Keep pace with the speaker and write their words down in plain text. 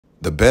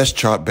The best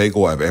chopped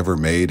bagel I've ever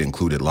made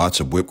included lots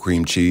of whipped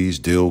cream cheese,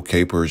 dill,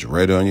 capers,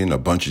 red onion, a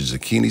bunch of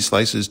zucchini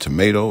slices,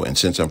 tomato, and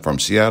since I'm from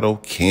Seattle,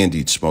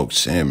 candied smoked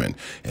salmon,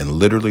 and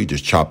literally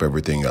just chop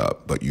everything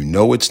up. But you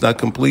know it's not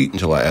complete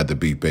until I add the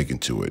beef bacon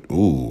to it.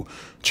 Ooh.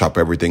 Chop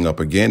everything up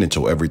again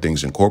until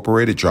everything's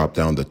incorporated. Drop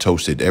down the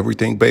toasted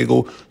everything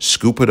bagel,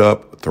 scoop it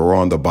up, throw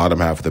on the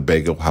bottom half of the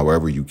bagel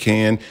however you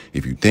can.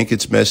 If you think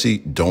it's messy,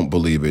 don't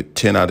believe it.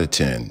 10 out of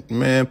 10.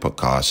 Man,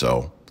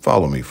 Picasso.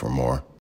 Follow me for more.